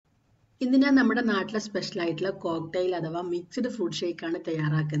ഇന്ന് ഞാൻ നമ്മുടെ നാട്ടിലെ സ്പെഷ്യൽ ആയിട്ടുള്ള കോക്ടെയിൽ അഥവാ മിക്സ്ഡ് ഫ്രൂട്ട് ഷേക്ക് ആണ്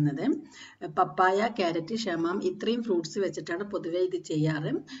തയ്യാറാക്കുന്നത്. പപ്പായ, ക്യാരറ്റ്, ഷമാം ഇത്രയും ഫ്രൂട്ട്സ് വെച്ചിട്ടാണ് പൊതുവെ ഇത്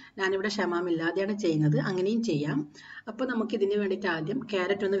ചെയ്യാറ്. ഞാനിവിടെ ഷമാം ഇല്ലാതെയാണ് ചെയ്യുന്നത്. അങ്ങനെയും ചെയ്യാം. അപ്പോൾ നമുക്ക് ഇതിന് വേണ്ടിയിട്ട് ആദ്യം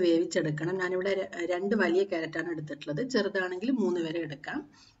ക്യാരറ്റ് ഒന്ന് വേവിച്ചെടുക്കണം. ഞാനിവിടെ 2 വലിയ ക്യാരറ്റാണ് എടുത്തിട്ടുള്ളത്. ചെറുതാണെങ്കിൽ 3 വരെ എടുക്കാം.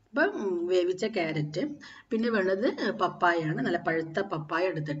 അപ്പം വേവിച്ച ക്യാരറ്റ്, പിന്നെ വേണ്ടത് പപ്പായാണ്. നല്ല പഴുത്ത പപ്പായ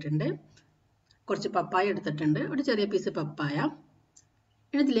എടുത്തിട്ടുണ്ട്. കുറച്ച് പപ്പായ എടുത്തിട്ടുണ്ട്. ഒരു ചെറിയ പീസ് പപ്പായ.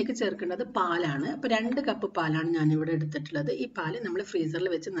 ഇതിലേക്ക് ചേർക്കേണ്ടത് പാലാണ്. അപ്പോൾ 2 കപ്പ് പാലാണ് ഞാനിവിടെ എടുത്തിട്ടുള്ളത്. ഈ പാല് നമ്മൾ ഫ്രീസറിൽ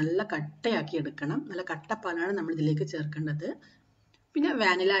വെച്ച് നല്ല കട്ടയാക്കി എടുക്കണം. നല്ല കട്ട പാലാണ് നമ്മൾ ഇതിലേക്ക് ചേർക്കേണ്ടത്. പിന്നെ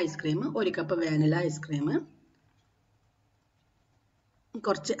vanilla ice cream, 1 cup vanilla ice cream,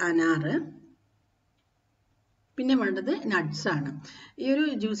 കുറച്ച് അനാറ്, പിന്നെ വേണ്ടത് നട്ട്സ് ആണ്. ഈ ഒരു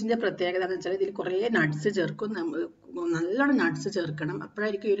ജ്യൂസിന്റെ പ്രത്യേകത എന്ന് വെച്ചാൽ ഇതിൽ കുറേ നട്ട്സ് ചേർക്കും. നല്ലോണം നട്ട്സ് ചേർക്കണം.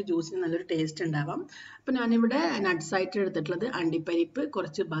 അപ്പോഴായിരിക്കും ഈ ഒരു ജ്യൂസിന് നല്ലൊരു ടേസ്റ്റ് ഉണ്ടാവാം. അപ്പോൾ ഞാനിവിടെ നട്ട്സ് ആയിട്ട് എടുത്തിട്ടുള്ളത് അണ്ടിപ്പരിപ്പ്,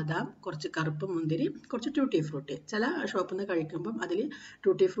 കുറച്ച് ബദാം, കുറച്ച് കറുപ്പ് മുന്തിരി, കുറച്ച് ട്യൂട്ടി ഫ്രൂട്ടി. ചില ഷോപ്പിൽ നിന്ന് കഴിക്കുമ്പം അതിൽ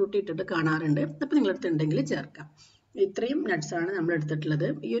ട്യൂട്ടി ഫ്രൂട്ടി ഇട്ടിട്ട് കാണാറുണ്ട്. അപ്പോൾ നിങ്ങളടുത്ത് ഉണ്ടെങ്കിൽ ചേർക്കാം. ഇത്രയും നട്ട്സ് ആണ് നമ്മൾ എടുത്തിട്ടുള്ളത്.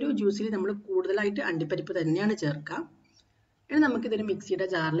 ഈ ഒരു ജ്യൂസിൽ നമ്മൾ കൂടുതലായിട്ട് അണ്ടിപ്പരിപ്പ് തന്നെയാണ് ചേർക്കാം. ഇനി നമുക്കിതൊരു മിക്സിയുടെ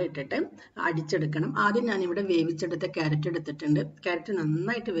ജാറിൽ ഇട്ടിട്ട് അടിച്ചെടുക്കണം. ആദ്യം ഞാനിവിടെ വേവിച്ചെടുത്ത ക്യാരറ്റ് എടുത്തിട്ടുണ്ട്. ക്യാരറ്റ്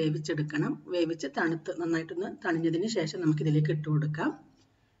നന്നായിട്ട് വേവിച്ചെടുക്കണം. വേവിച്ച് നന്നായിട്ടൊന്ന് തണിഞ്ഞതിന് ശേഷം നമുക്കിതിലേക്ക് ഇട്ട് കൊടുക്കാം.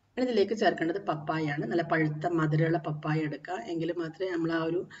 ഇനി ഇതിലേക്ക് ചേർക്കേണ്ടത് പപ്പായാണ്. നല്ല പഴുത്ത മധുരമുള്ള പപ്പായ എടുക്കുക. എങ്കിൽ മാത്രമേ നമ്മൾ ആ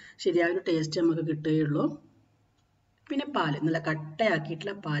ഒരു ശരിയായ ഒരു ടേസ്റ്റ് നമുക്ക് കിട്ടുകയുള്ളൂ. പിന്നെ പാല്, നല്ല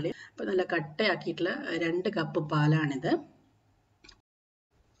കട്ടയാക്കിയിട്ടുള്ള പാല്. അപ്പോൾ നല്ല കട്ടയാക്കിയിട്ടുള്ള 2 കപ്പ് പാലാണിത്.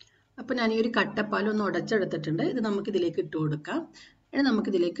 അപ്പോൾ ഞാൻ ഈ ഒരു കട്ടപ്പാൽ ഒന്ന് ഉടച്ചെടുത്തിട്ടുണ്ട്. ഇത് നമുക്കിതിലേക്ക് ഇട്ട് കൊടുക്കാം. ഇനി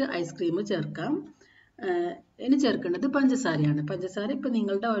നമുക്കിതിലേക്ക് ഐസ്ക്രീം ചേർക്കാം. ഇനി ചേർക്കേണ്ടത് പഞ്ചസാരയാണ്. പഞ്ചസാര ഇപ്പോൾ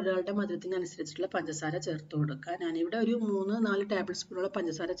നിങ്ങളുടെ ഒരാളുടെ മധുരത്തിനനുസരിച്ചിട്ടുള്ള പഞ്ചസാര ചേർത്ത് കൊടുക്കുക. ഞാനിവിടെ ഒരു 3-4 ടേബിൾ സ്പൂണോളം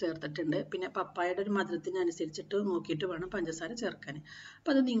പഞ്ചസാര ചേർത്തിട്ടുണ്ട്. പിന്നെ പപ്പായയുടെ ഒരു മധുരത്തിനനുസരിച്ചിട്ട് നോക്കിയിട്ട് വേണം പഞ്ചസാര ചേർക്കാൻ.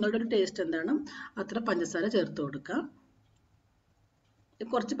 അപ്പോൾ അത് നിങ്ങളുടെ ഒരു ടേസ്റ്റ് എന്താണ് അത്ര പഞ്ചസാര ചേർത്ത് കൊടുക്കുക.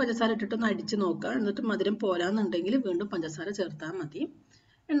 കുറച്ച് പഞ്ചസാര ഇട്ടിട്ടൊന്ന് അടിച്ച് നോക്കുക. എന്നിട്ട് മധുരം പോരാന്നുണ്ടെങ്കിൽ വീണ്ടും പഞ്ചസാര ചേർത്താൽ മതി.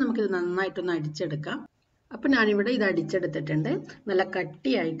 നമുക്കിത് നന്നായിട്ടൊന്ന് അടിച്ചെടുക്കാം. അപ്പം ഞാനിവിടെ ഇത് അടിച്ചെടുത്തിട്ടുണ്ട്. നല്ല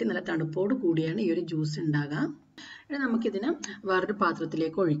കട്ടിയായിട്ട് നല്ല തണുപ്പോട് കൂടിയാണ് ഈ ഒരു ജ്യൂസ് ഉണ്ടാകുക. ഇനി നമുക്കിതിനെ വേറൊരു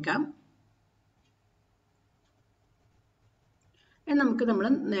പാത്രത്തിലേക്ക് ഒഴിക്കാം. ഇനി നമുക്ക് നമ്മൾ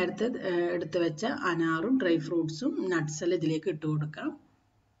നേരത്തെ എടുത്തു വെച്ച അനാറും ഡ്രൈ ഫ്രൂട്ട്സും നട്ട്സെല്ലാം ഇതിലേക്ക് ഇട്ട് കൊടുക്കാം.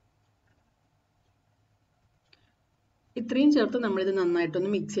 ഇത്രയും ചേർത്ത് നമ്മളിത് നന്നായിട്ടൊന്ന്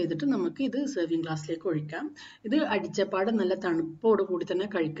മിക്സ് ചെയ്തിട്ട് നമുക്ക് ഇത് സെർവിങ് ഗ്ലാസ്സിലേക്ക് ഒഴിക്കാം. ഇത് അടിച്ചപ്പാട് നല്ല തണുപ്പോട് കൂടി തന്നെ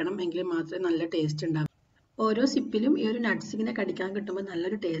കഴിക്കണം. എങ്കിൽ മാത്രമേ നല്ല ടേസ്റ്റ് ഉണ്ടാവും. ഓരോ സിപ്പിലും ഈ ഒരു നട്ട്സ് ഇങ്ങനെ കടിക്കാൻ കിട്ടുമ്പോൾ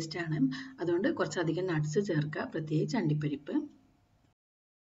നല്ലൊരു ടേസ്റ്റാണ്. അതുകൊണ്ട് കുറച്ചധികം നട്ട്സ് ചേർക്കുക, പ്രത്യേകിച്ച് അണ്ടിപ്പരിപ്പ്.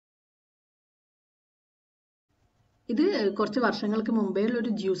 ഇത് കുറച്ച് വർഷങ്ങൾക്ക് മുമ്പേ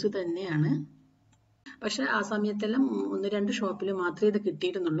ഉള്ളൊരു ജ്യൂസ് തന്നെയാണ്. പക്ഷെ ആ സമയത്തെല്ലാം 1-2 ഷോപ്പിൽ മാത്രമേ ഇത്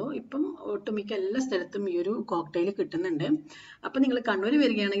കിട്ടിയിരുന്നുള്ളൂ. ഇപ്പം ഒട്ടുമിക്ക എല്ലാ സ്ഥലത്തും ഈ ഒരു കോക്ടെയിൽ കിട്ടുന്നുണ്ട്. അപ്പം നിങ്ങൾ കണ്ണൂർ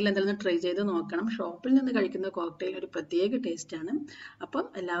വരികയാണെങ്കിൽ എന്തായാലും ട്രൈ ചെയ്ത് നോക്കണം. ഷോപ്പിൽ നിന്ന് കഴിക്കുന്ന കോക്ടെയിൽ ഒരു പ്രത്യേക ടേസ്റ്റാണ്. അപ്പം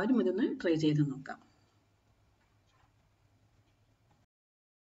എല്ലാവരും ഇതൊന്ന് ട്രൈ ചെയ്ത് നോക്കാം.